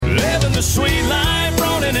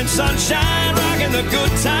and sunshine, rocking the good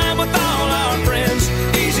time with all our friends.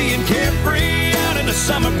 Easy and carefree, out in the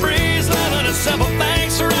summer breeze, loving a simple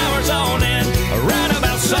things for hours on end. Right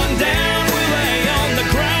about sundown, we lay on the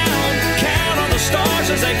ground, count on the stars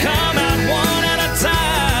as they come out one at a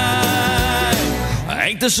time.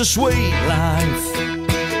 Ain't this a sweet life?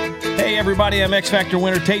 Hey everybody, I'm X Factor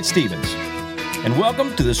winner Tate Stevens, and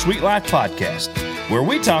welcome to the Sweet Life Podcast, where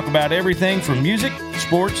we talk about everything from music,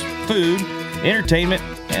 sports, food, entertainment,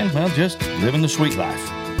 and, well, just living the sweet life.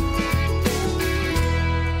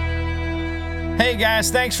 Hey guys,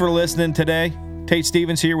 thanks for listening today. Tate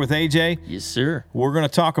Stevens here with AJ. Yes, sir. We're going to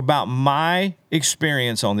talk about my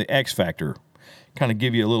experience on the X Factor, kind of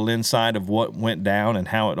give you a little insight of what went down and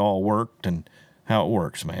how it all worked and how it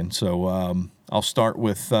works, man. So I'll start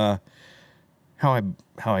with how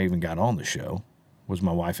I even got on the show. Was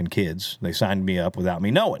my wife and kids. They signed me up without me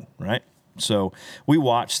knowing, right? So we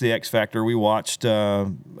watched the X Factor. We watched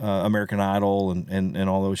American Idol and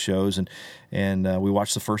all those shows, and we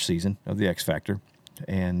watched the first season of the X Factor,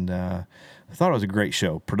 and I thought it was a great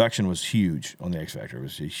show. Production was huge on the X Factor. It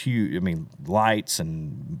was a huge. I mean, lights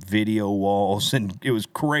and video walls, and it was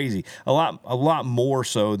crazy. A lot more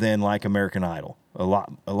so than like American Idol. A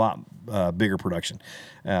lot bigger production,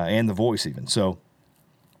 and The Voice even. So.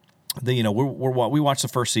 We watched the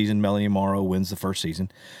first season. Melanie Morrow wins the first season.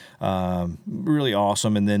 Really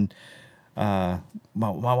awesome. And then my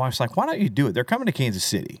wife's like, "Why don't you do it? They're coming to Kansas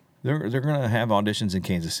City. They're going to have auditions in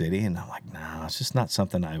Kansas City." And I'm like, "Nah, it's just not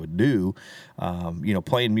something I would do."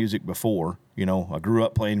 Playing music before. I grew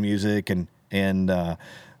up playing music and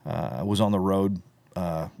was on the road.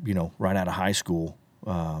 Right out of high school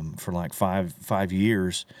for like five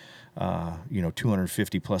years.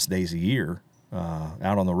 250 plus days a year.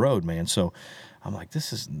 Out on the road, man. So I'm like,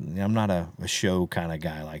 I'm not a show kind of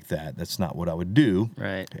guy like that. That's not what I would do.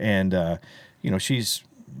 Right. And,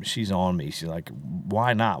 she's on me. She's like,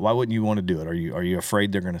 why not? Why wouldn't you want to do it? Are you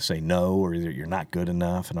afraid they're going to say no or that you're not good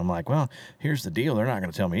enough? And I'm like, well, here's the deal. They're not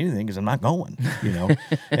going to tell me anything because I'm not going,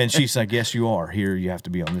 And she's like, yes, you are. Here, you have to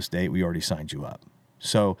be on this date. We already signed you up.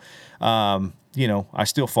 So, I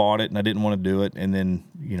still fought it and I didn't want to do it. And then,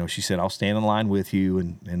 she said, I'll stand in line with you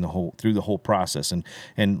and through the whole process.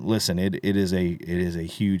 And listen, it is a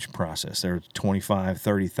huge process. There are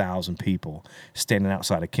 30,000 people standing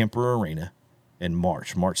outside of Kemper Arena in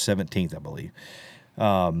March 17th, I believe.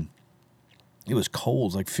 It was cold, it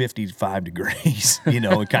was like 55 degrees,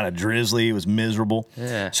 and kind of drizzly. It was miserable.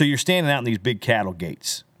 Yeah. So you're standing out in these big cattle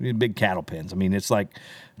gates, big cattle pens. I mean, it's like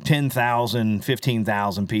 10,000,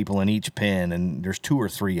 15,000 people in each pen, and there's 2 or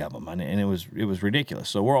 3 of them, and it was ridiculous.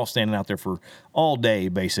 So we're all standing out there for all day,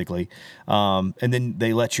 basically, and then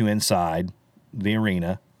they let you inside the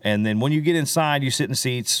arena, and then when you get inside, you sit in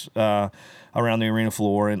seats around the arena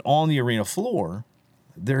floor, and on the arena floor,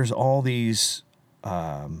 there's all these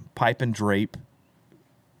pipe and drape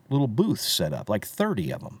little booths set up, like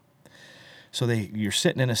 30 of them. So you're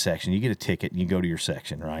sitting in a section, you get a ticket, and you go to your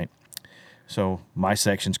section, right? So my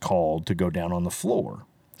section's called to go down on the floor.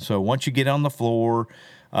 So once you get on the floor,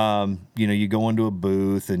 you go into a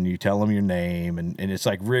booth and you tell them your name, and it's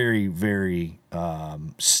like very, very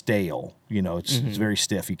stale. It's very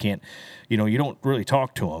stiff. You can't, you don't really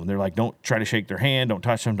talk to them. They're like, don't try to shake their hand, don't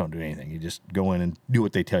touch them, don't do anything. You just go in and do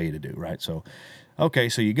what they tell you to do, right? So, okay,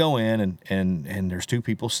 so you go in and there's 2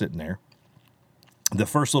 people sitting there. The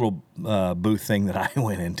first little booth thing that I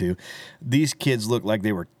went into, these kids looked like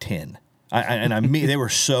they were 10. They were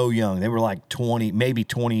so young. They were like 20, maybe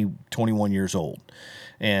 20, 21 years old.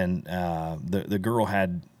 And the girl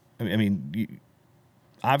had,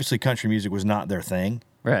 obviously country music was not their thing.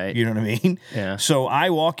 Right. You know what I mean? Yeah. So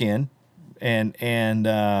I walk in and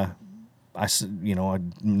I,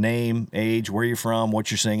 name, age, where you're from, what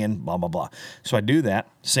you're singing, blah, blah, blah. So I do that,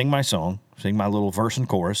 sing my song, sing my little verse and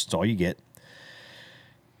chorus. It's all you get.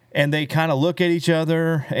 And they kind of look at each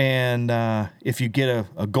other, and if you get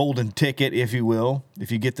a golden ticket, if you will,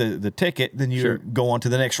 if you get the ticket, then you go on to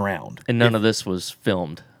the next round. And none of this was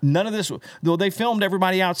filmed? None of this. Though they filmed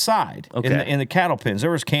everybody outside in the cattle pens.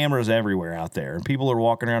 There was cameras everywhere out there, and people are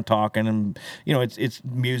walking around talking, and, it's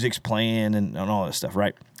music's playing and all that stuff,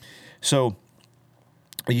 right? So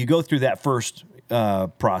you go through that first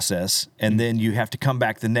process, and then you have to come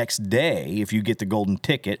back the next day. If you get the golden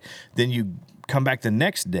ticket, then you come back the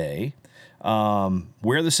next day,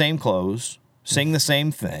 wear the same clothes, sing the same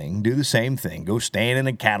thing, do the same thing, go stand in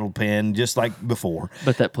a cattle pen just like before.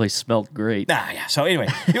 But that place smelled great. Yeah. So anyway,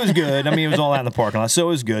 it was good. It was all out in the parking lot, so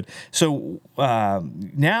it was good. So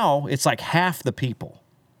now it's like half the people.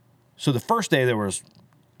 So the first day there was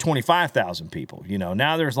 25,000 people.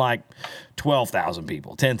 Now there's like 12,000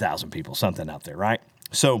 people, 10,000 people, something out there, right?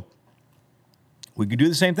 So we could do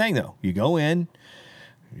the same thing, though. You go in.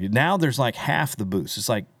 Now there's like half the booths. It's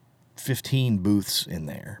like 15 booths in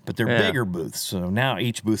there, but they're bigger booths. So now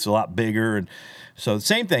each booth's a lot bigger. And so the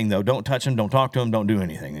same thing, though. Don't touch them. Don't talk to them. Don't do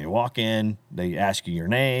anything. You walk in. They ask you your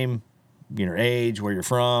name, your age, where you're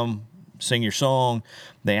from, sing your song.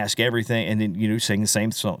 They ask everything, and then you sing the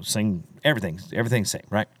same song, sing everything. Everything's the same,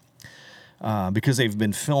 right? Because they've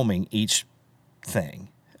been filming each thing.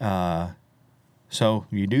 So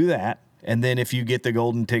you do that, and then if you get the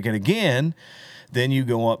golden ticket again, then you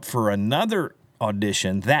go up for another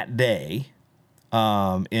audition that day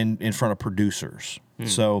in front of producers.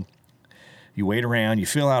 So you wait around, you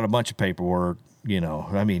fill out a bunch of paperwork,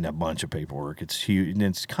 a bunch of paperwork. It's huge, and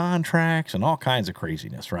it's contracts and all kinds of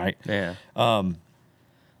craziness, right? Yeah.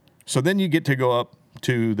 So then you get to go up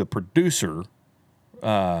to the producer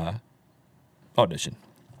audition.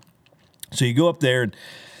 So you go up there,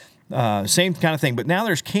 and same kind of thing, but now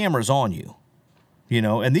there's cameras on you.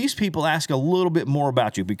 And these people ask a little bit more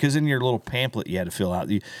about you because in your little pamphlet you had to fill out,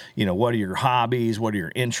 what are your hobbies, what are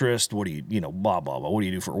your interests, what do you, blah, blah, blah, what do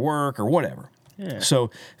you do for work or whatever. Yeah.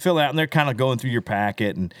 So fill out, and they're kind of going through your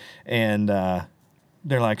packet, and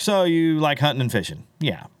they're like, so you like hunting and fishing?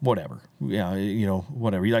 Yeah, whatever. Yeah,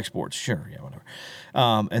 whatever. You like sports? Sure, yeah, whatever.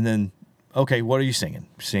 And then, okay, what are you singing?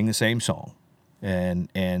 Sing the same song.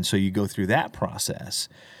 And so you go through that process.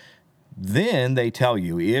 Then they tell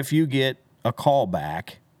you if you get a call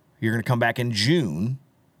back, you're going to come back in June.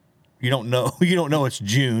 You don't know it's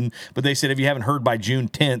June, but they said if you haven't heard by June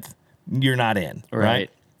 10th, you're not in, right?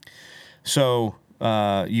 So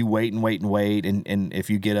you wait and wait and wait, and if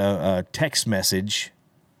you get a text message,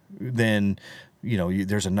 then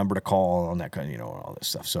there's a number to call on that kind, all this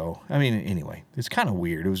stuff. So anyway, it's kind of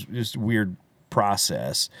weird. It was just a weird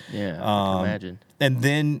process. Yeah, I can imagine. And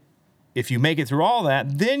then if you make it through all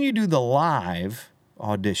that, then you do the live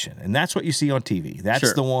audition, and that's what you see on TV.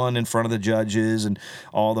 That's the one in front of the judges and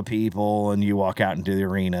all the people, and you walk out into the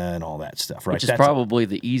arena and all that stuff, right? Which is probably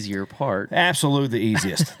the easier part. Absolutely the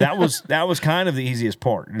easiest. that was kind of the easiest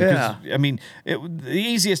part. Because, Yeah. The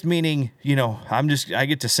easiest meaning, I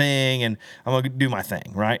get to sing and I'm gonna do my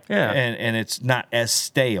thing, right? Yeah. And it's not as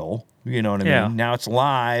stale. You know what I Yeah. mean? Now it's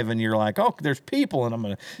live, and you're like, oh, there's people, and I'm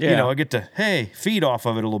gonna, I get to feed off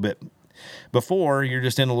of it a little bit. Before, you're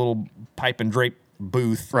just in a little pipe and drape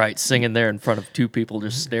booth. Right, singing there in front of two people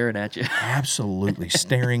just staring at you. Absolutely.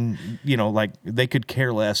 Staring, like they could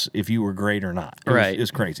care less if you were great or not. It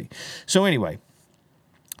was crazy. So anyway,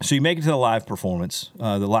 so you make it to the live performance,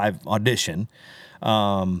 the live audition.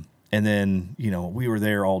 And then, we were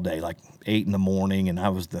there all day, like 8 in the morning, and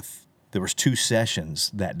there was 2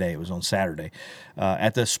 sessions that day. It was on Saturday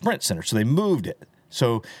at the Sprint Center. So they moved it.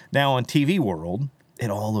 So now on TV World, it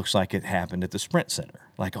all looks like it happened at the Sprint Center.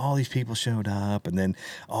 Like all these people showed up, and then,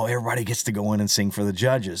 everybody gets to go in and sing for the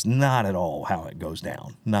judges. Not at all how it goes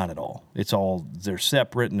down. Not at all. They're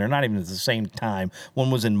separate, and they're not even at the same time. One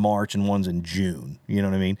was in March and one's in June. You know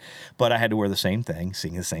what I mean? But I had to wear the same thing,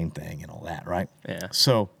 sing the same thing, and all that, right? Yeah.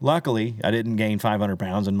 So luckily, I didn't gain 500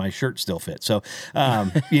 pounds, and my shirt still fit. So,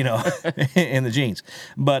 in the jeans.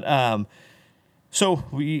 But so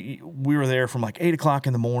we were there from like 8 o'clock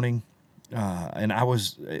in the morning. And I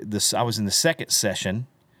was in the second session,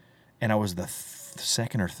 and I was the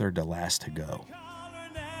second or third to last to go.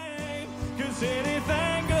 'Cause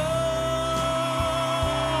anything goes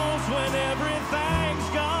when everything's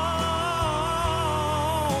gone.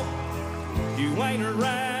 You ain't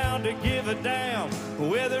around to give a damn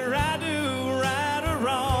whether I do right or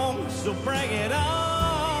wrong. So bring it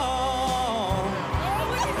on.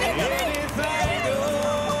 Anything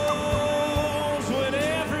goes when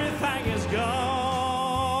everything is gone.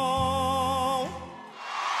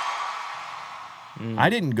 I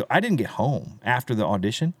didn't get home after the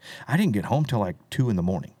audition. I didn't get home till like 2 in the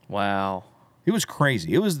morning. Wow. It was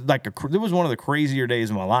crazy. It was like it was one of the crazier days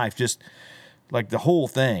of my life. Just like the whole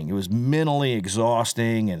thing. It was mentally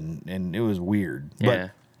exhausting, and it was weird. Yeah.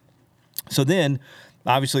 But so then,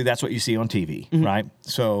 obviously, that's what you see on TV, right?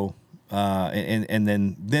 So, and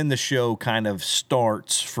then the show kind of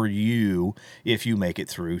starts for you if you make it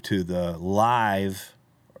through to the live,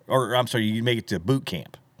 or I'm sorry, you make it to boot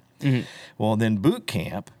camp. Well, then boot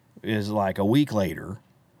camp is like a week later,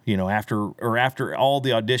 after all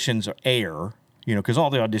the auditions air, because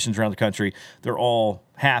all the auditions around the country, they're all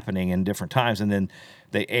happening in different times, and then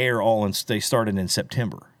they air they started in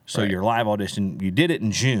September. So your live audition, you did it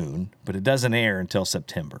in June, but it doesn't air until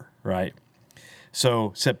September, right?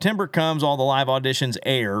 So September comes, all the live auditions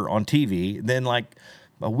air on TV. Then like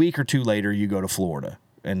a week or two later, you go to Florida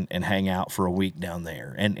and hang out for a week down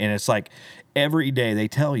there. And it's like every day they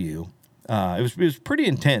tell you It was pretty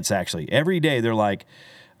intense, actually. Every day they're like,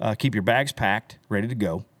 keep your bags packed, ready to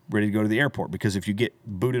go to the airport. Because if you get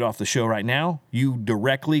booted off the show right now, you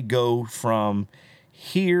directly go from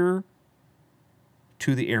here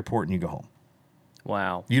to the airport and you go home.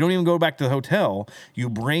 Wow. You don't even go back to the hotel.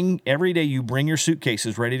 Every day you bring your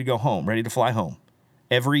suitcases ready to go home, ready to fly home.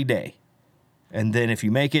 Every day. And then if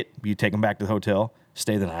you make it, you take them back to the hotel,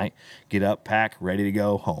 stay the night, get up, pack, ready to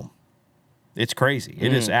go home. It's crazy.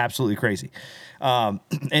 It is absolutely crazy.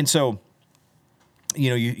 And so,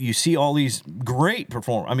 you see all these great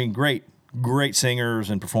great singers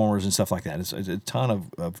and performers and stuff like that. It's a ton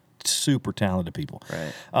of super talented people.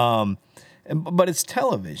 Right. But it's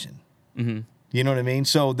television. Mm-hmm. You know what I mean?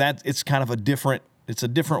 So that it's kind of a different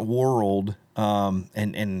world.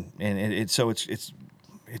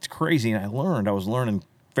 It's crazy. And I was learning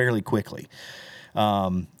fairly quickly.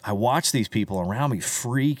 I watched these people around me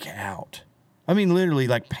freak out. I mean, literally,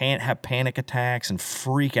 like have panic attacks and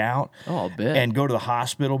freak out. Oh, I'll bet. And go to the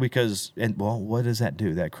hospital what does that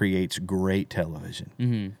do? That creates great television.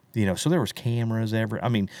 Mm-hmm. So there was cameras everywhere. I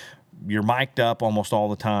mean, you're mic'd up almost all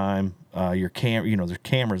the time. There's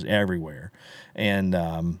cameras everywhere.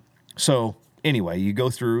 And so anyway, you go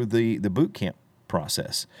through the boot camp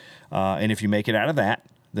process. And if you make it out of that,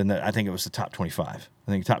 then I think it was the top 25.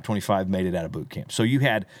 I think top 25 made it out of boot camp. So you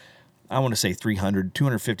had, I want to say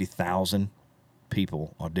 250,000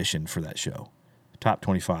 people auditioned for that show. Top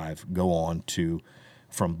 25 go on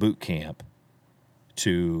from boot camp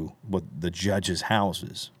to what the judges'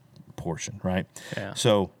 houses portion, right? Yeah.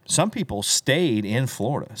 So some people stayed in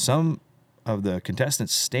Florida. Some of the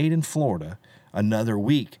contestants stayed in Florida another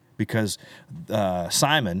week because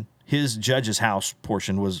Simon, his judge's house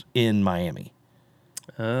portion was in Miami.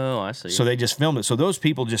 Oh, I see. So they just filmed it. So those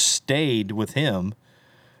people just stayed with him.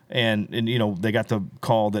 And they got the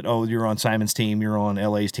call that, oh, you're on Simon's team, you're on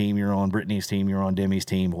LA's team, you're on Brittany's team, you're on Demi's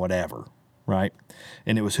team, whatever, right?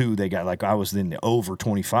 And it was who they got. Like I was in the over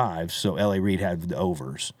 25, so LA Reid had the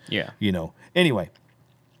overs. Yeah. Anyway,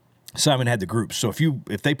 Simon had the groups. So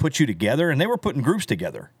if they put you together, and they were putting groups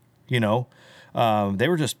together, they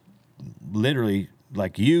were just literally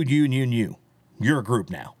like you, and you. You're a group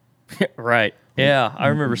now. Right. Yeah, I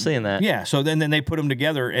remember seeing that. Yeah, so then they put them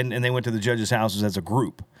together, and they went to the judges' houses as a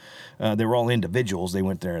group. They were all individuals. They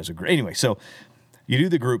went there as a group. Anyway, so you do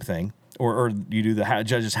the group thing, or you do the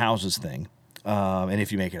judges' houses thing, and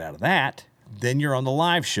if you make it out of that, then you're on the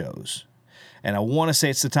live shows. And I want to say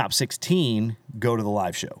it's the top 16 go to the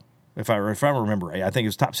live show. If I remember right, I think it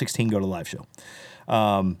was top 16 go to the live show.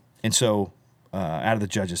 And so out of the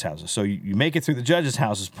judges' houses. So you make it through the judges'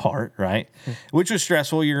 houses part, right? Which was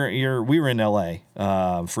stressful. We were in LA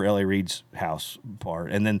for LA Reid's house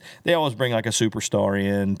part. And then they always bring like a superstar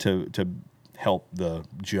in to help the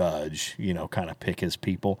judge, kind of pick his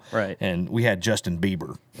people. Right. And we had Justin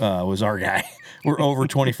Bieber was our guy. We're over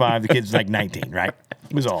 25. The kid's like 19, right?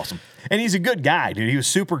 It was awesome. And he's a good guy, dude. He was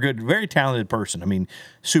super good, very talented person. I mean,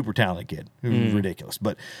 super talented kid. It was ridiculous.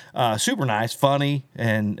 But super nice, funny.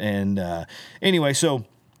 And anyway, so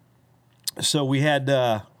we had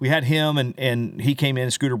him, and he came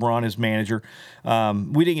in, Scooter Braun, his manager.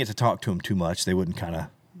 We didn't get to talk to him too much. They wouldn't kind of,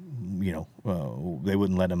 they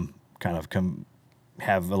wouldn't let him kind of come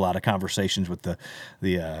have a lot of conversations with the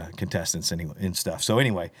contestants and stuff. So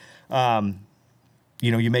anyway,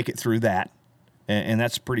 you make it through that, and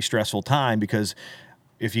that's a pretty stressful time because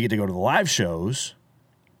if you get to go to the live shows,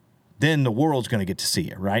 then the world's going to get to see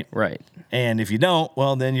you, right? Right. And if you don't,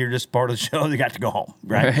 well, then you're just part of the show. You got to go home,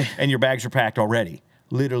 right? And your bags are packed already.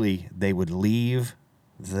 Literally, they would leave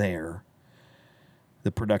the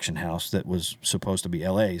production house that was supposed to be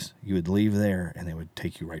LA's. You would leave there, and they would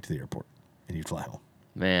take you right to the airport, and you'd fly home.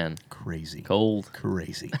 Man. Crazy. Cold.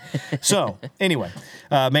 Crazy. So, anyway,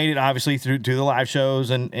 made it, obviously, through to the live shows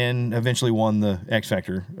and eventually won the X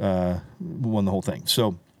Factor, won the whole thing.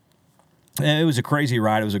 So, it was a crazy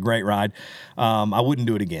ride. It was a great ride. I wouldn't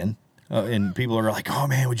do it again. And people are like, oh,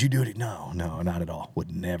 man, would you do it? No, not at all.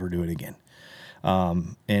 Would never do it again.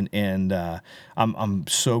 I'm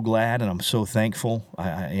so glad and I'm so thankful.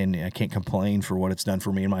 I can't complain for what it's done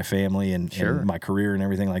for me and my family and my career and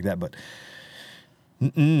everything like that. But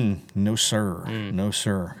no, sir. No,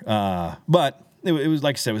 sir. But it was,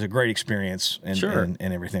 like I said, it was a great experience and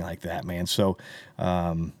everything like that, man. So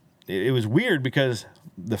it was weird because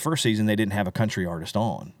the first season they didn't have a country artist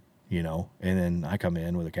on, and then I come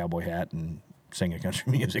in with a cowboy hat and singing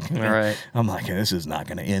country music. Right. I'm like, this is not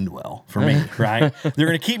going to end well for me, right? They're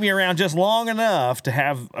going to keep me around just long enough to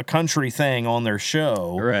have a country thing on their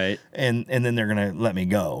show. Right. And then they're going to let me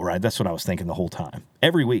go, right? That's what I was thinking the whole time.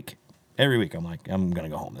 Every week, I'm like, I'm going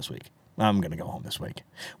to go home this week. I'm going to go home this week.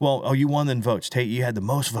 Well, you won in votes. Tate, you had the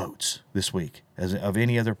most votes this week of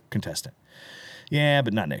any other contestant. Yeah,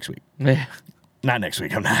 but not next week. Yeah. Not next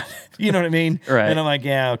week. I'm not. You know what I mean? Right. And I'm like,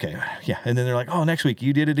 yeah, okay. Yeah. And then they're like, oh, next week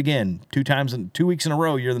you did it again. 2 weeks in a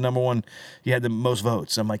row, you're the number one. You had the most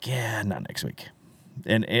votes. I'm like, yeah, not next week.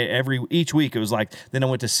 And each week it was like, then I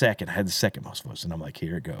went to second. I had the second most votes. And I'm like,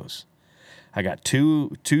 here it goes. I got two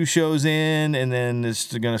shows in, and then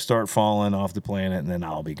it's going to start falling off the planet, and then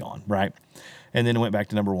I'll be gone, right? And then it went back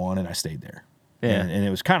to number 1, and I stayed there. Yeah. And it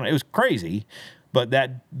was crazy. But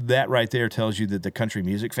that right there tells you that the country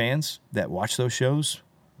music fans that watch those shows,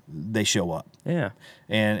 they show up. Yeah.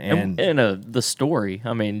 And the story,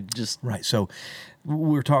 I mean, just right. So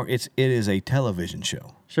we're talking. It is a television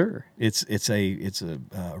show. sure. It's a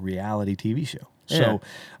reality TV show. Yeah.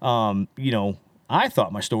 So I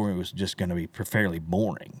thought my story was just going to be fairly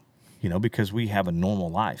boring, because we have a normal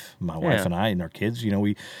life. My wife and I and our kids.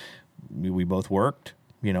 We both worked.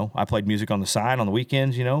 I played music on the side on the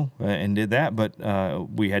weekends, and did that. But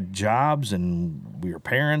we had jobs, and we were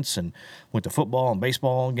parents, and went to football and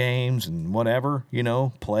baseball games and whatever,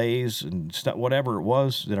 plays and stuff, whatever it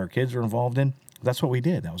was that our kids were involved in. That's what we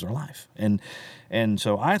did. That was our life. And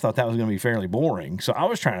so I thought that was going to be fairly boring. So I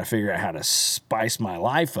was trying to figure out how to spice my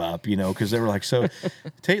life up, because they were like, so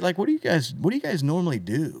Tate, like, what do you guys normally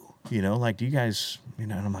do? Do you guys,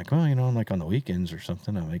 and I'm like, well, I'm like on the weekends or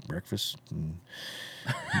something, I make breakfast and,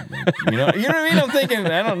 you know what I mean? I'm thinking,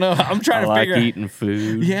 I don't know. I'm trying to figure out eating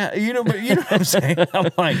food. Yeah, but you know what I'm saying? I'm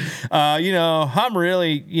like, I'm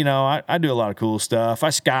really, I do a lot of cool stuff. I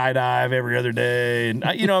skydive every other day. And,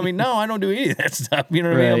 no, I don't do any of that stuff. You know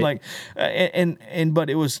what I mean? I'm like, but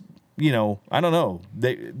it was, I don't know.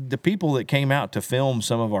 The people that came out to film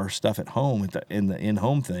some of our stuff at home in the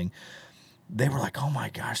in-home thing, they were like, oh my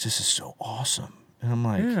gosh, this is so awesome. And I'm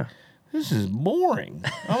like, Yeah. this is boring.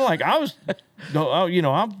 I'm like, I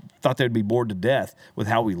thought they'd be bored to death with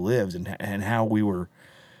how we lived and how we were,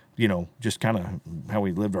 just kind of how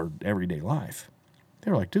we lived our everyday life.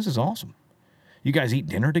 They were like, this is awesome. You guys eat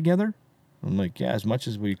dinner together? I'm like, yeah, as much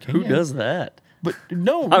as we can. Who does that? But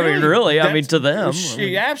no, Really, to them.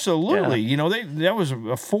 Absolutely. Yeah. That was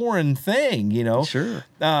a foreign thing, Sure.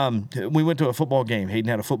 We went to a football game. Hayden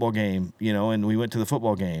had a football game, and we went to the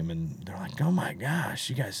football game, and they're like, oh my gosh,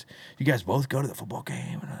 you guys both go to the footbtle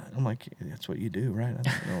game. And I'm like, that's what you do, right?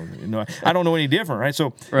 I don't know. I don't know any different, right?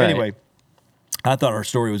 So anyway, I thought our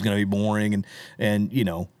story was going to be boring, and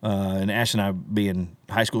Ash and I being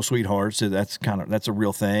high school sweethearts, so that's a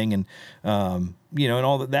real thing, and and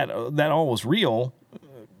all that all was real,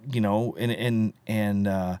 and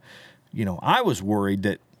I was worried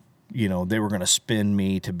that they were going to spin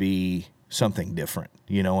me to be something different,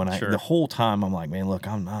 and Sure. the whole time I'm like, man, look,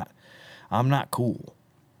 I'm not cool,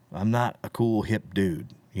 I'm not a cool hip dude,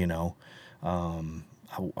 I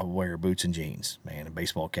wear boots and jeans, man, and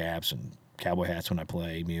baseball caps and cowboy hats when I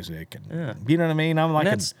play music, and you know what I mean. I'm like,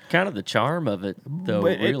 that's kind of the charm of it, though.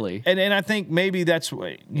 Really, and I think maybe that's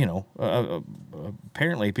what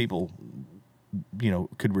apparently people,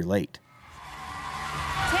 could relate.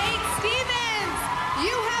 Tate Stevens,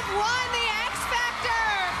 you have won the X Factor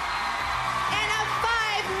and a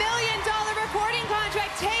 $5 million recording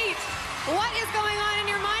contract. Tate, what is going on in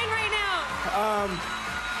your mind right now?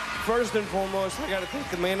 First and foremost, I got to thank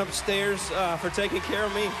the man upstairs for taking care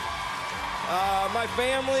of me. My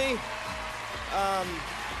family,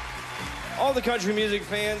 all the country music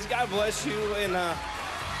fans, God bless you, and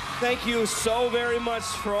thank you so very much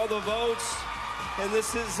for all the votes. And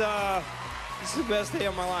this is the best day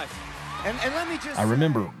of my life. And let me just I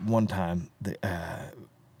remember one time that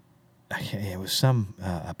it was some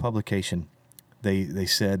a publication. They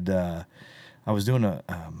said I was doing a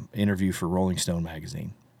interview for Rolling Stone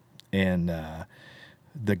magazine, and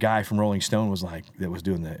the guy from Rolling Stone was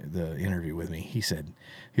doing the interview with me. He's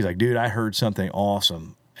like, dude, I heard something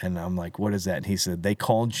awesome. And I'm like, what is that? And he said, they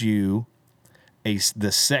called you a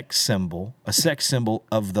sex symbol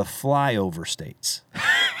of the flyover states.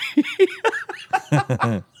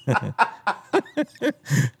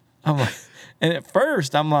 I'm like, and at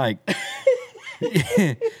first I'm like,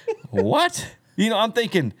 what? I'm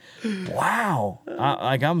thinking, wow,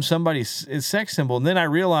 I'm somebody's sex symbol. And then I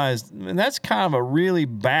realized, man, that's kind of a really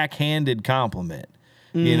backhanded compliment,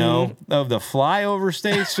 of the flyover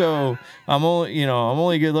state. So I'm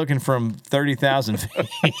only good looking from 30,000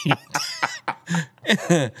 feet.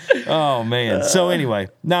 Oh man. So anyway,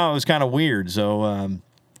 no, it was kind of weird. So,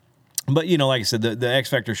 but like I said, the X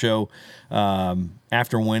Factor show,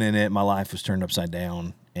 after winning it, my life was turned upside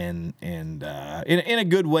down. in a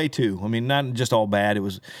good way too. I mean, not just all bad. It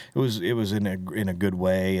was in a good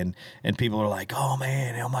way, and people are like, oh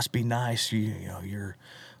man, it must be nice. You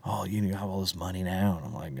have all this money now, and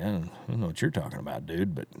I'm like, I don't know what you're talking about,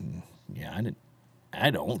 dude, but yeah, I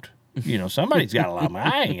don't. Somebody's got a lot of money.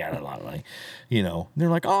 I ain't got a lot of money. They're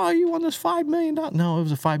like, oh, you won this $5 million. No, it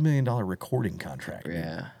was a $5 million recording contract.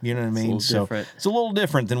 Yeah. You know what I mean? So it's a little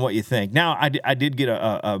different than what you think. Now, I did get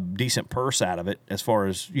a decent purse out of it as far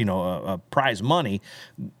as, a prize money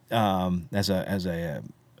as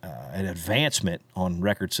an advancement on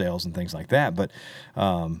record sales and things like that, but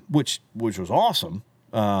which was awesome.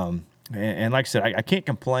 And like I said, I can't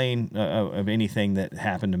complain of anything that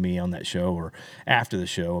happened to me on that show or after the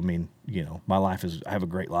show. I mean, my life I have a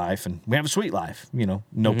great life, and we have a sweet life, no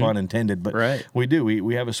pun intended, but right. We do.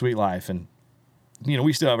 We have a sweet life, and,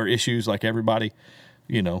 we still have our issues like everybody,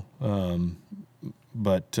 but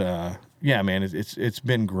yeah, man, it's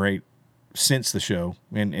been great since the show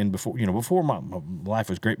and before, before my life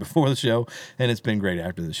was great before the show, and it's been great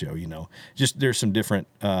after the show, just there's some different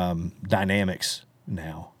dynamics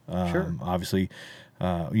now. Sure. Obviously,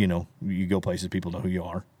 you go places, people know who you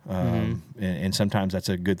are, and sometimes that's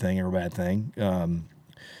a good thing or a bad thing.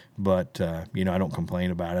 But I don't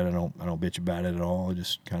complain about it. I don't bitch about it at all. I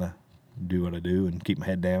just kind of do what I do and keep my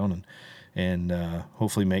head down and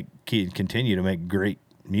hopefully continue to make great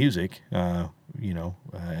music. At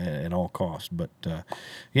all costs. But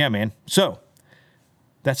yeah, man. So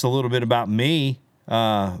that's a little bit about me.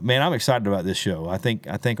 Man, I'm excited about this show. I think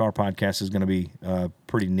our podcast is going to be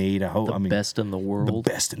pretty neat. I hope. The best in the world. The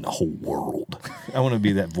best in the whole world. I want to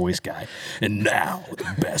be that voice guy. And now,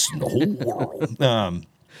 the best in the whole world.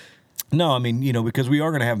 No, I mean, because we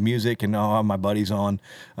are going to have music, and I'll have my buddies on,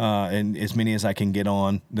 and as many as I can get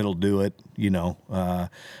on that'll do it,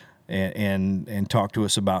 and talk to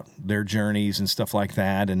us about their journeys and stuff like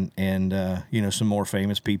that, and some more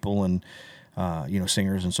famous people and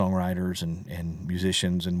singers and songwriters and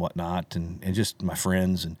musicians and whatnot, and just my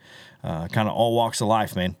friends and kind of all walks of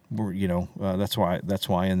life, man. We're, that's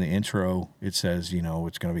why in the intro it says,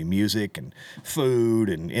 it's going to be music and food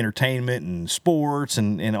and entertainment and sports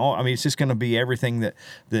and all. I mean, it's just going to be everything that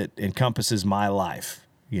encompasses my life.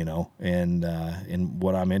 And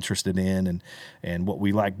what I'm interested in and what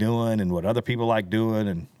we like doing and what other people like doing.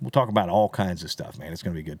 And we'll talk about all kinds of stuff, man. It's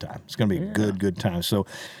going to be a good time. It's going to be a good time. So,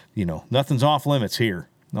 nothing's off limits here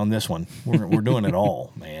on this one. We're doing it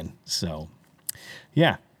all, man. So,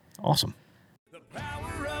 yeah, awesome. The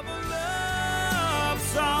power of a love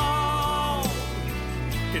song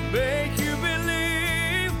can make you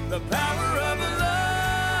believe. The power of a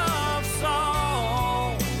love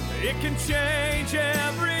song, it can change everything.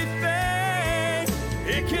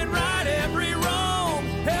 It can right every wrong,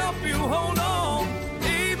 help you hold on,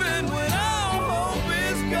 even when all hope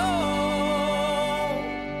is gone.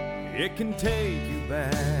 It can take you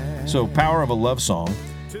back. So, Power of a Love Song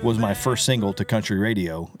was my first single to country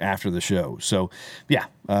radio after the show. So, yeah,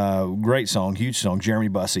 great song, huge song. Jeremy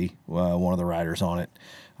Bussey, one of the writers on it,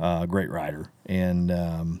 great writer.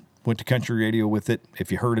 And went to country radio with it.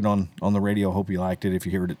 If you heard it on the radio, I hope you liked it. If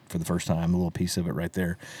you heard it for the first time, a little piece of it right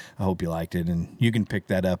there, I hope you liked it. And you can pick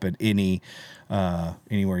that up at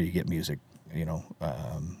anywhere you get music,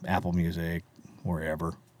 Apple Music,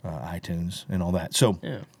 wherever, iTunes and all that. So,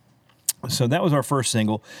 yeah. So that was our first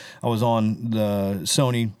single. I was on the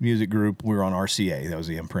Sony Music Group. We were on RCA. That was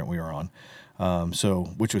the imprint we were on.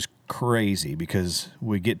 Which was crazy because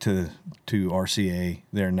we get to RCA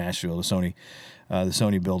there in Nashville, the Sony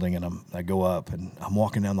building, and I go up and I'm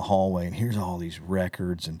walking down the hallway, and here's all these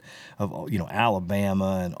records and of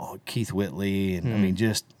Alabama and Keith Whitley, and I mean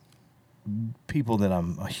just people that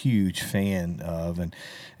I'm a huge fan of, and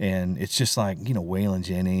it's just like Waylon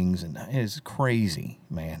Jennings, and it's crazy,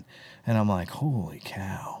 man. And I'm like, holy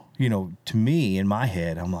cow, to me in my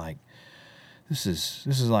head, I'm like, this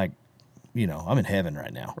is like, I'm in heaven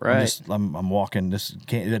right now. Right. I'm walking. It doesn't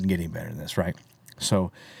get any better than this, right?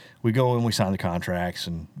 So we go and we sign the contracts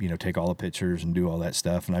and take all the pictures and do all that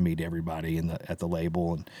stuff, and I meet everybody at the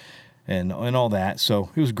label and all that. So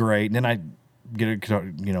it was great. And then I get a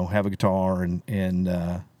guitar, have a guitar and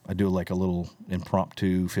I do like a little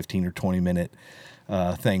impromptu 15 or 20 minute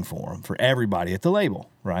thing for everybody at the label,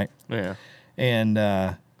 right? Yeah. And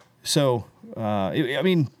it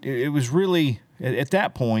was really at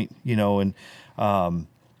that point, and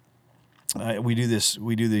we do this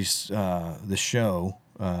the show.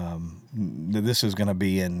 This is going to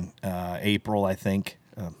be in April, I think.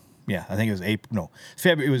 I think it was April. No,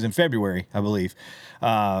 February. It was in February, I believe,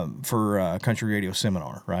 for Country Radio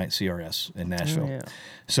Seminar, right? CRS in Nashville. Oh, yeah.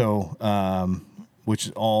 So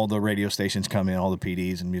which all the radio stations come in, all the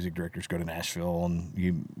PDs and music directors go to Nashville, and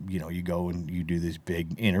you go and you do these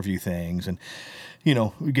big interview things, and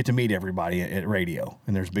we get to meet everybody at radio,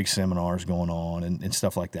 and there's big seminars going on and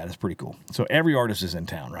stuff like that. It's pretty cool. So every artist is in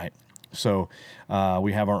town, right? So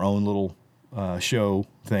we have our own little show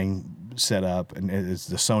thing set up, and it's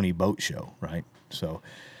the Sony boat show, right? So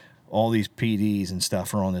all these PDs and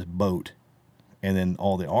stuff are on this boat, and then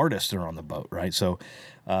all the artists are on the boat, right? So,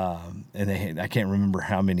 I can't remember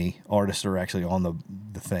how many artists are actually on the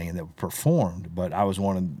thing that performed, but I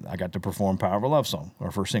got to perform Power of a Love Song,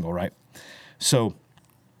 our first single, right? So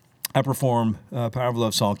I perform Power of a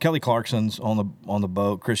Love Song. Kelly Clarkson's on the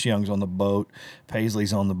boat. Chris Young's on the boat.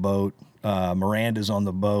 Paisley's on the boat. Miranda's on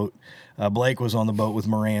the boat. Blake was on the boat with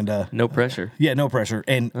Miranda. No pressure. Yeah, no pressure.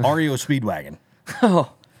 And REO Speedwagon.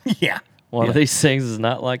 Oh. Yeah. One of these things is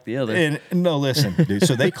not like the other. And no, listen, dude.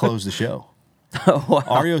 So they closed the show. Oh,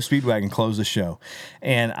 wow. REO Speedwagon closed the show.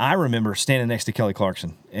 And I remember standing next to Kelly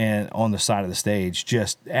Clarkson and on the side of the stage,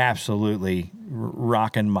 just absolutely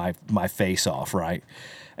rocking my face off, right?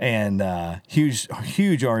 And huge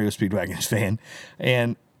REO Speedwagon fan.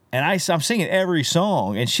 And I'm singing every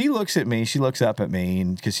song, and she looks at me, she looks up at me,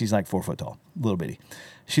 and because she's like 4 foot tall, little bitty.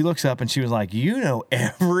 She looks up and she was like, "You know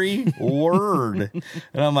every word."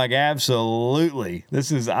 And I'm like, "Absolutely.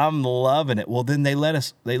 I'm loving it." Well, then they let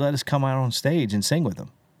us come out on stage and sing with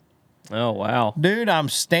them. Oh, wow. Dude, I'm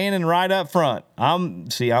standing right up front. I'm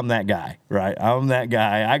that guy, right? I'm that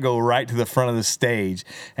guy. I go right to the front of the stage,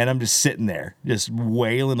 and I'm just sitting there, just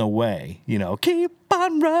wailing away, keep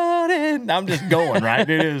on running. I'm just going, right?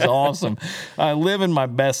 It is awesome. Living my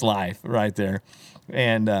best life right there.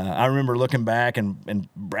 And I remember looking back, and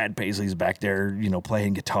Brad Paisley's back there,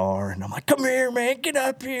 playing guitar. And I'm like, "Come here, man, get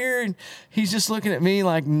up here." And he's just looking at me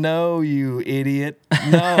like, "No, you idiot.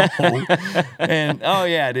 No." And, "Oh,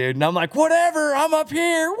 yeah, dude." And I'm like, "Whatever, I'm up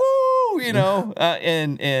here. Woo!" I'm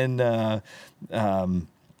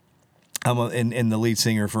the lead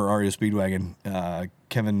singer for REO Speedwagon,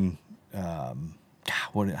 Kevin, I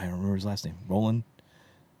don't remember his last name. Roland?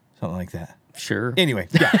 Something like that. Sure. Anyway,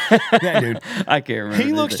 that dude. I can't remember.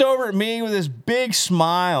 He looks over at me with this big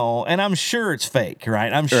smile, and I'm sure it's fake,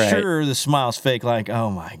 right? I'm sure the smile's fake, like,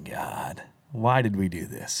 "Oh my God, why did we do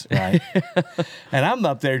this?" Right? And I'm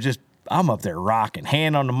up there rocking,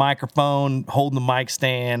 hand on the microphone, holding the mic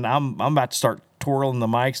stand. I'm about to start twirling the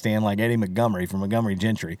mic stand like Eddie Montgomery from Montgomery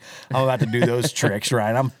Gentry. I'm about to do those tricks,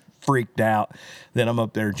 right? I'm freaked out. Then I'm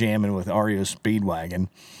up there jamming with REO Speedwagon,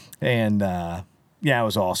 and yeah, it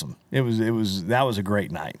was awesome. That was a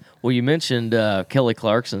great night. Well, you mentioned Kelly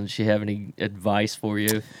Clarkson. Does she have any advice for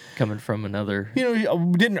you coming from another?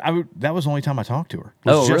 That was the only time I talked to her.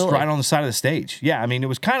 It Oh, was just really? right on the side of the stage. Yeah, I mean, it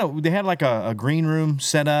was kind of, they had like a green room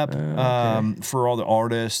set up for all the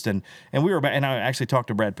artists, and we were, and I actually talked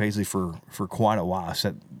to Brad Paisley for quite a while. I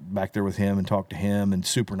sat back there with him and talked to him, and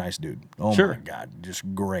super nice dude. Oh Sure. my God,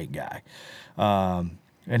 just great guy. And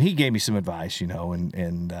he gave me some advice,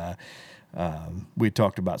 and we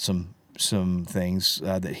talked about some things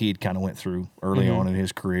that he had kind of went through early on in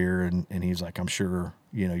his career, and he's like, "I'm sure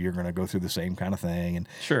you're going to go through the same kind of thing," and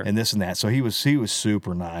Sure. and this and that. So he was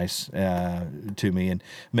super nice to me, and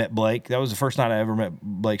met Blake. That was the first night I ever met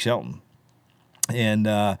Blake Shelton, and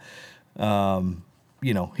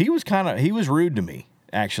he was rude to me.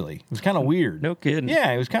 Actually, it was kind of weird. No kidding.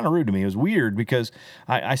 Yeah, it was kind of rude to me. It was weird because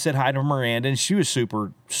I said hi to Miranda, and she was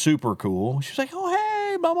super cool. She was like, "Oh,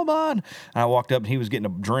 hey, blah, blah, blah." And I walked up, and he was getting a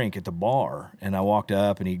drink at the bar. And I walked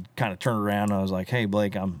up, and he kind of turned around, and I was like, "Hey,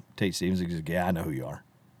 Blake, I'm Tate Stevens." He goes, "Yeah, I know who you are."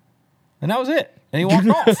 And that was it. And he walked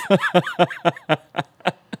off.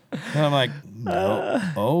 And I'm like, "No,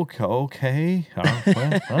 okay. All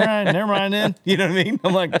right, never mind then." You know what I mean?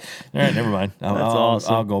 I'm like, "All right, never mind.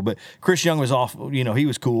 Awesome. I'll go." But Chris Young was off. He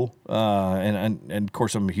was cool. And of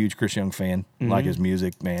course, I'm a huge Chris Young fan. Like his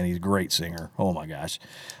music, man. He's a great singer. Oh my gosh.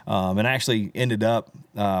 And I actually ended up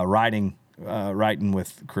writing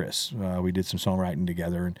with Chris. We did some songwriting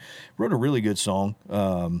together and wrote a really good song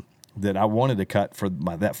that I wanted to cut for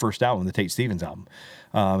that first album, the Tate Stevens album.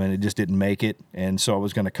 And it just didn't make it. And so I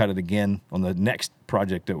was going to cut it again on the next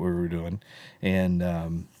project that we were doing. And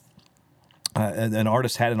an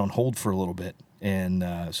artist had it on hold for a little bit.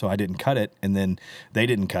 And so I didn't cut it. And then they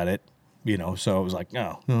didn't cut it, so it was like,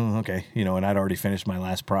 "Oh, okay. And I'd already finished my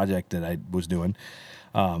last project that I was doing.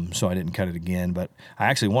 So I didn't cut it again. But I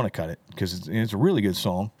actually want to cut it because it's a really good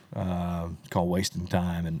song called "Wasting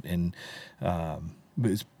Time." And but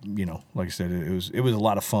it's, like I said, it was a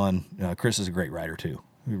lot of fun. Chris is a great writer too.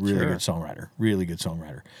 Really Sure. good songwriter. Really good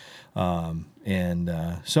songwriter.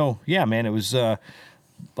 So yeah, man, it was like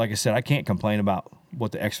I said, I can't complain about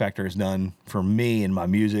what the X Factor has done for me and my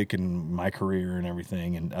music and my career and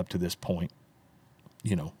everything, and up to this point.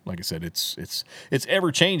 You know, like I said, it's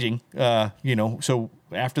ever changing. You know, so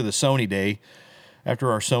after the Sony day,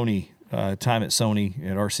 after our Sony time at Sony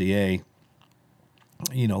at RCA,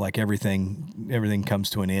 you know, like everything comes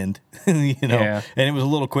to an end. You know, Yeah. and it was a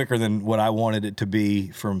little quicker than what I wanted it to be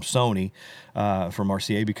from Sony, from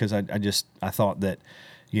RCA, because I thought that,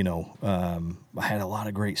 you know, I had a lot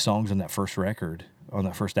of great songs on that first record, on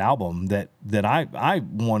that first album that I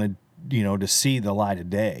wanted, you know, to see the light of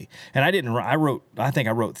day. And I think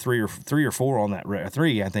I wrote three or four on that,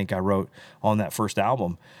 three I think I wrote on that first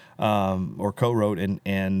album, or co-wrote,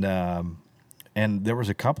 and there was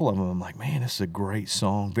a couple of them I'm like, man, this is a great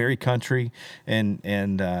song, very country, and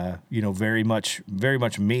you know, very much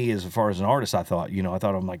me as far as an artist. I thought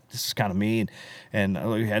I'm like, this is kind of me, and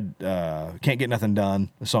we had Can't Get Nothing Done,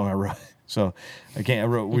 the song I wrote. So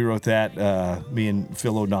we wrote that, me and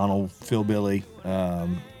Phil O'Donnell, Phil Billy.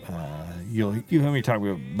 You hear me talk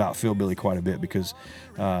about Phil Billy quite a bit, because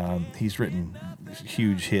he's written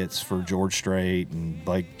huge hits for George Strait and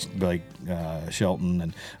Blake Shelton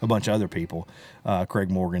and a bunch of other people. Craig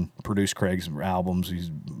Morgan produced Craig's albums. He's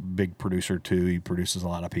a big producer too. He produces a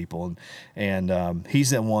lot of people, and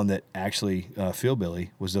he's the one that actually, Phil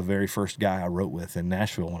Billy was the very first guy I wrote with in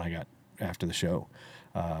Nashville when I got after the show.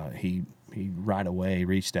 He right away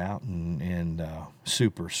reached out, and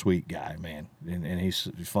super sweet guy, man, and he's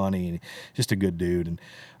funny and just a good dude. And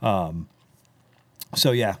I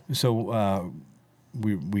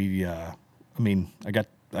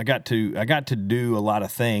got to do a lot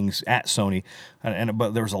of things at Sony,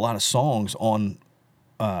 but there was a lot of songs on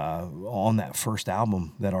that first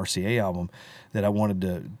album, that RCA album, that I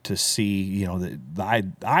wanted to see, you know, that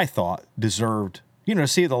I thought deserved, you know, to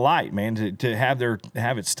see the light, man, to have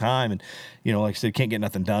its time. And, you know, like I said, Can't Get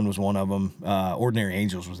Nothing Done was one of them. Ordinary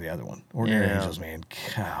Angels was the other one. Ordinary Angels, man,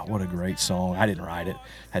 God, what a great song. I didn't write it,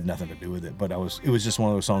 had nothing to do with it, but it was just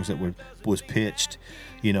one of those songs that was pitched,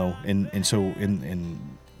 you know, and so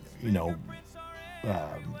in you know,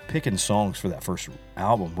 picking songs for that first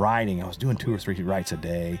album, writing, I was doing 2 or 3 writes a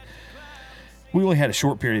day. We only had a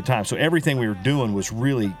short period of time, so everything we were doing was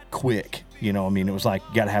really quick. You know, I mean, it was like,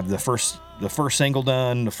 got to have the first single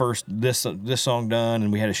done, this song done,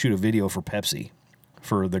 and we had to shoot a video for Pepsi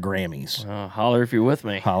for the Grammys. Holler if you're with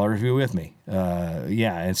me. Holler if you're with me.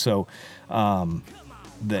 Yeah, and so and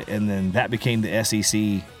then that became the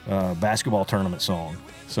SEC basketball tournament song.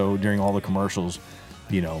 So during all the commercials,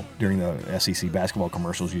 you know, during the SEC basketball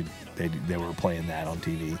commercials, they were playing that on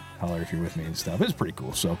TV. Holler if you're with me and stuff. It was pretty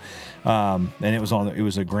cool. So, and it was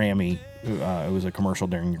a Grammy. It was a commercial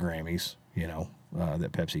during the Grammys, you know,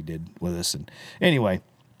 that Pepsi did with us. And anyway,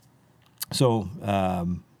 so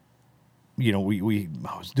you know,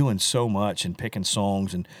 I was doing so much and picking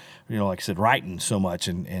songs, and, you know, like I said, writing so much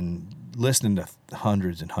and listening to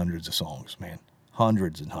hundreds and hundreds of songs, man,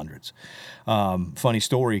 hundreds and hundreds. Funny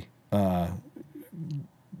story.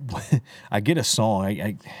 I get a song.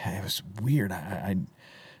 It was weird. I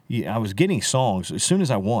was getting songs as soon as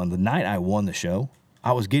I won. The night I won the show,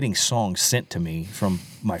 I was getting songs sent to me from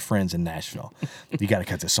my friends in Nashville. You got to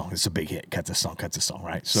cut this song. It's a big hit. Cut this song,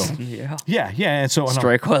 right? So yeah. And so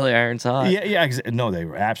Strike while the iron's hot. Yeah. No, they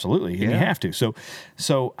were absolutely. And you have to.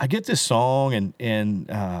 So I get this song,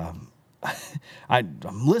 and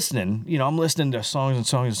I'm listening. You know, I'm listening to songs and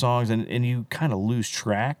songs and songs, and you kind of lose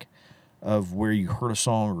track of where you heard a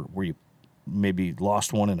song, or where you maybe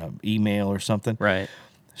lost one in an email or something. Right.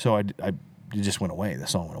 So it just went away. The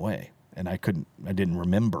song went away, and I didn't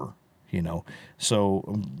remember, you know. So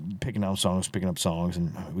I'm picking up songs,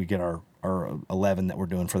 and we get our 11 that we're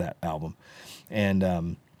doing for that album, and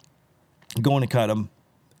going to cut them.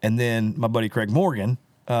 And then my buddy Craig Morgan,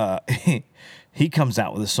 he comes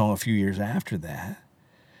out with a song a few years after that.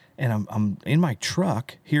 And I'm in my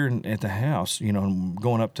truck here at the house, you know, I'm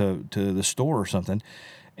going up to the store or something,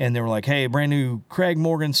 and they were like, hey, brand new Craig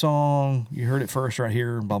Morgan song. You heard it first right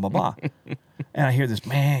here, blah, blah, blah. And I hear this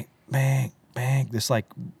bang, bang, bang, this like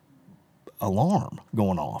alarm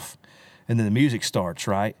going off. And then the music starts,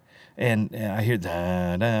 right? And I hear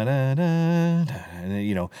da, da, da, da, da. And then,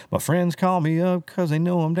 you know, my friends call me up because they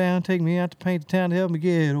know I'm down, take me out to paint the town to help me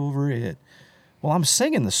get over it. Well, I'm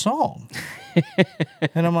singing the song.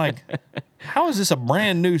 And I'm like, how is this a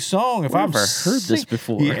brand new song if I've never heard this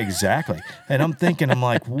before? Yeah, exactly. And I'm thinking, I'm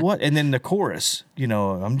like, what? And then the chorus, you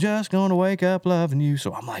know, I'm just going to wake up loving you.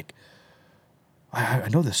 So I'm like, I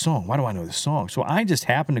know this song. Why do I know this song? So I just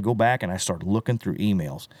happened to go back and I started looking through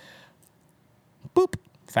emails. Boop.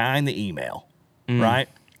 Find the email. Right?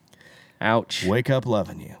 Ouch. Wake up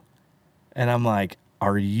loving you. And I'm like,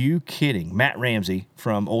 Are you kidding? Matt Ramsey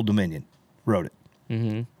from Old Dominion wrote it.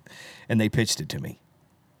 Mm-hmm. And they pitched it to me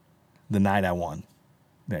the night I won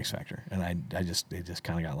the X Factor. And it just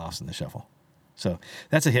kind of got lost in the shuffle. So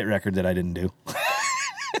that's a hit record that I didn't do.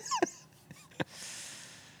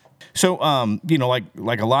 So,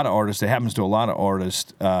 like a lot of artists, it happens to a lot of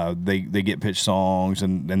artists, they get pitched songs,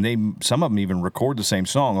 and some of them even record the same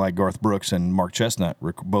song, like Garth Brooks and Mark Chestnut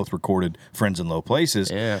both recorded Friends in Low Places.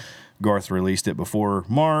 Yeah. Garth released it before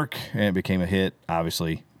Mark, and it became a hit,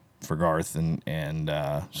 obviously, for Garth, and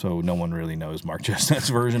so no one really knows Mark Chestnut's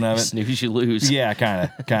version of it. Snooze, you lose. Yeah, kind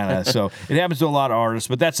of. So it happens to a lot of artists,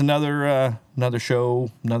 but that's another show,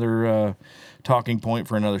 another talking point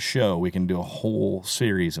for another show. We can do a whole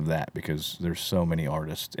series of that because there's so many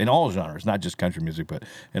artists in all genres, not just country music, but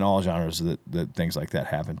in all genres that things like that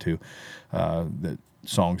happen to. That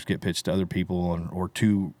songs get pitched to other people, or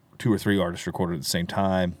two or three artists recorded at the same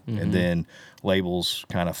time, and then labels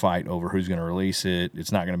kind of fight over who's going to release it.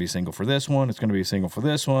 It's not going to be a single for this one. It's going to be a single for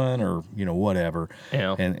this one, or whatever.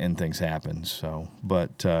 Yeah. And things happen. So,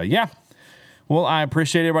 but yeah. Well, I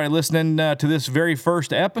appreciate everybody listening to this very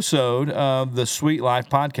first episode of the Sweet Life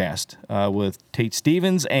Podcast with Tate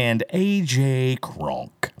Stevens and AJ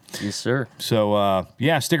Kronk. Yes, sir. So,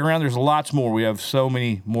 stick around. There's lots more. We have so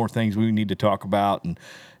many more things we need to talk about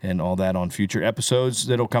and all that on future episodes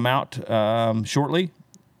that'll come out shortly.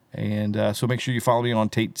 And so make sure you follow me on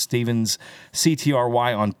Tate Stevens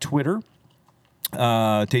CTRY on Twitter,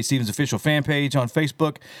 Tate Stevens official fan page on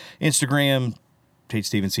Facebook, Instagram, Tate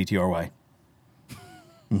Stevens CTRY.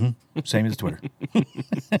 Same as Twitter.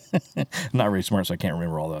 I'm not really smart, so I can't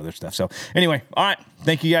remember all the other stuff. So anyway, all right.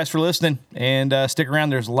 Thank you guys for listening, and stick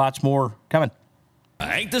around. There's lots more coming.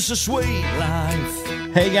 Ain't this a sweet life?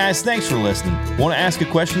 Hey guys, thanks for listening. Want to ask a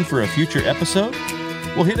question for a future episode?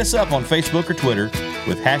 Well, hit us up on Facebook or Twitter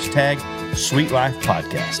with hashtag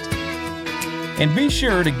SweetLifePodcast. And be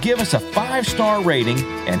sure to give us a 5-star rating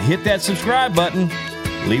and hit that subscribe button.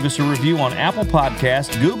 Leave us a review on Apple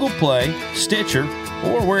Podcasts, Google Play, Stitcher,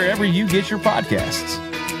 or wherever you get your podcasts.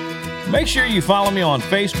 Make sure you follow me on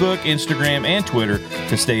Facebook, Instagram, and Twitter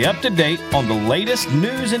to stay up to date on the latest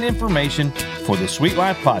news and information for the Sweet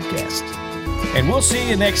Life Podcast. And we'll see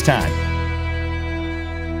you next time.